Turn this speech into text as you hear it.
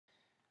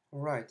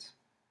Alright,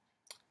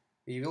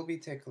 we will be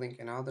tackling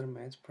another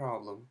math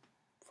problem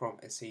from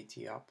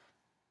SAT app,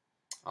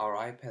 our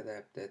iPad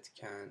app that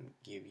can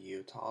give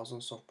you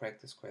thousands of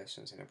practice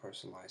questions in a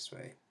personalized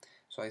way.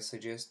 So I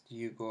suggest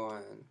you go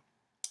and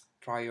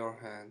try your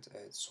hand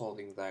at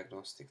solving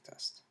diagnostic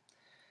test.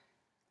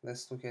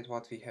 Let's look at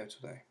what we have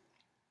today.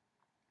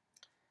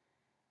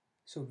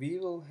 So we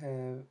will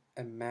have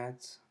a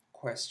math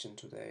question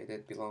today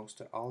that belongs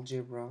to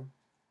algebra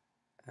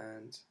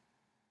and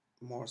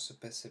more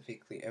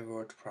specifically a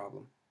word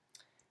problem.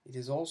 It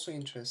is also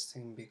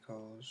interesting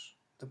because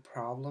the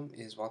problem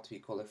is what we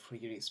call a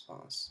free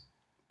response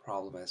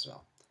problem as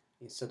well.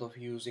 Instead of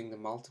using the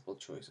multiple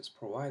choices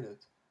provided,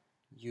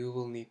 you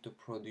will need to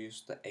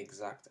produce the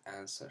exact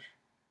answer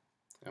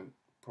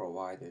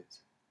provided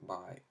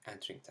by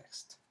entering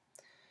text.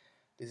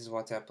 This is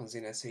what happens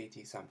in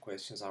SAT. Some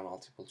questions are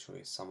multiple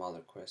choice, some other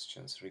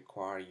questions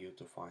require you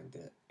to find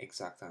the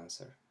exact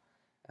answer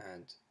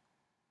and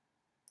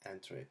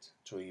enter it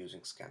through using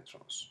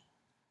scantrons.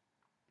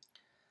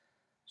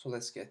 So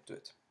let's get to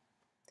it.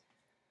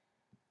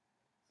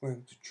 I'm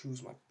going to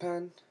choose my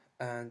pen,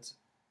 and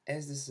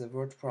as this is a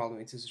word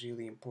problem, it is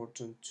really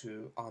important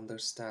to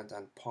understand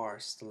and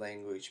parse the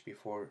language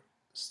before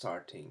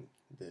starting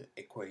the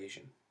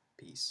equation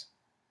piece.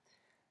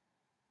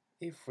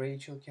 If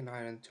Rachel can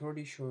iron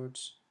 30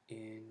 shirts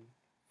in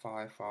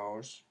 5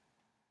 hours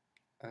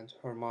and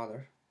her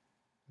mother,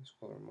 let's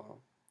call her mom,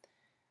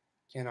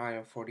 can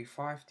iron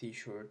 45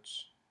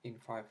 t-shirts in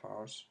 5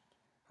 hours,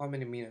 how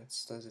many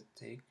minutes does it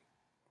take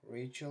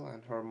Rachel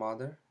and her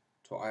mother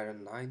to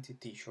iron 90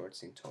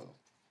 t-shirts in total?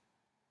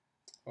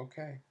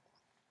 Okay,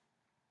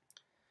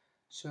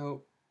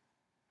 so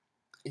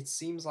it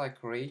seems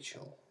like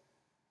Rachel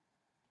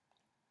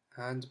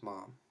and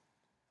mom,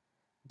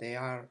 they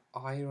are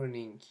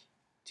ironing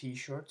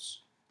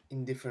t-shirts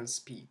in different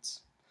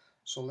speeds.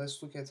 So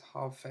let's look at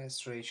how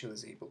fast Rachel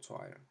is able to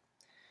iron.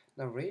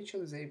 Now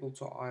Rachel is able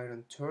to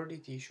iron 30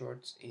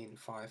 t-shirts in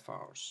 5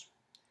 hours.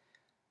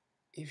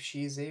 If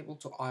she is able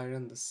to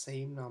iron the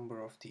same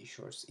number of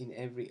t-shirts in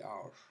every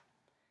hour,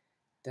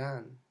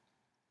 then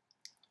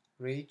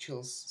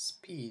Rachel's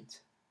speed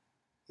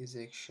is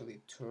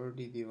actually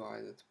 30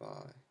 divided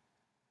by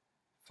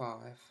 5,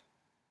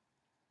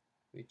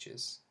 which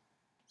is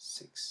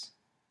 6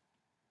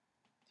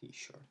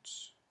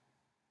 t-shirts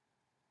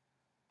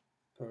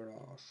per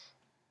hour.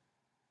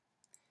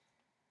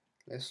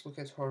 Let's look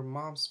at her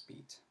mom's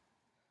speed.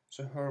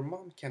 So her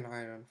mom can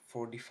iron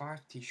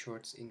 45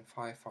 t-shirts in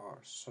 5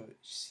 hours, so it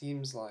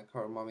seems like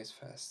her mom is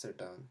faster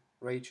than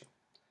Rachel.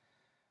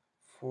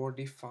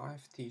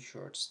 45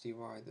 t-shirts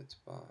divided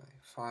by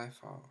 5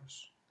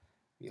 hours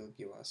will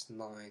give us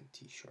 9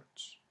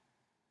 t-shirts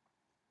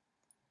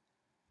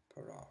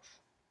per hour.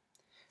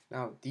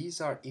 Now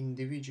these are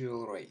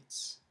individual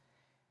rates.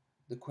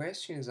 The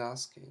question is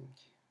asking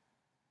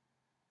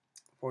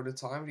for the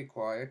time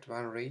required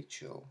when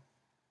Rachel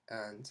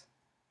and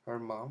her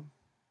mom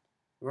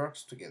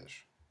works together.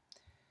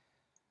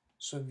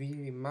 So we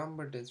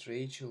remember that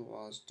Rachel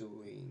was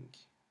doing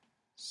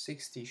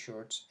 6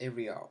 t-shirts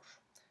every hour.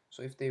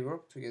 So if they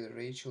work together,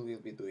 Rachel will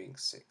be doing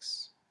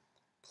 6.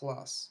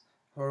 Plus,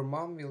 her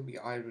mom will be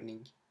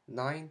ironing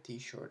 9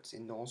 t-shirts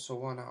in also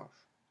 1 hour.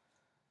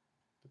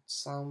 The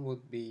sum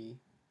would be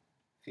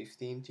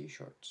 15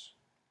 t-shirts.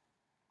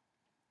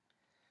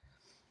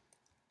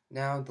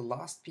 Now the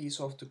last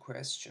piece of the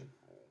question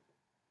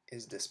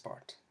is this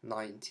part,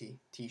 90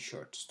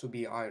 t-shirts to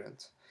be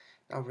ironed.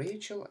 Now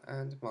Rachel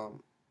and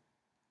mom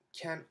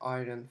can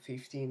iron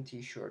 15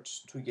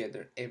 t-shirts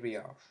together every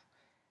hour,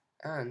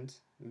 and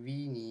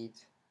we need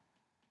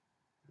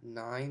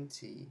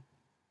 90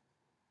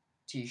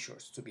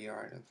 t-shirts to be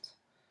ironed.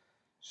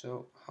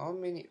 So how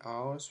many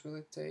hours will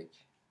it take?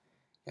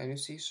 Can you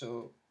see?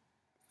 So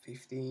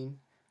 15,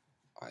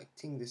 I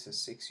think this is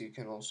 6. You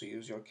can also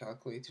use your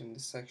calculator in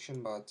this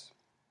section, but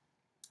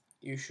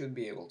you should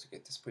be able to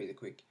get this pretty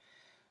quick.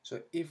 So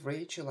if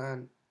Rachel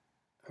and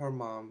her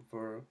mom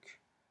work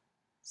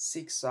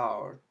 6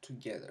 hours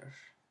together,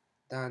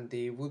 then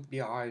they would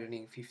be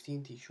ironing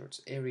 15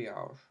 t-shirts every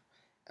hour,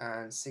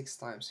 and 6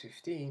 times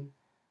 15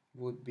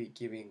 would be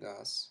giving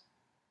us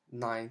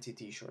 90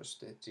 t-shirts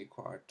that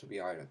required to be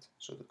ironed.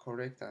 So the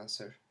correct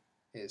answer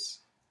is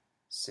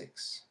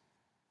 6.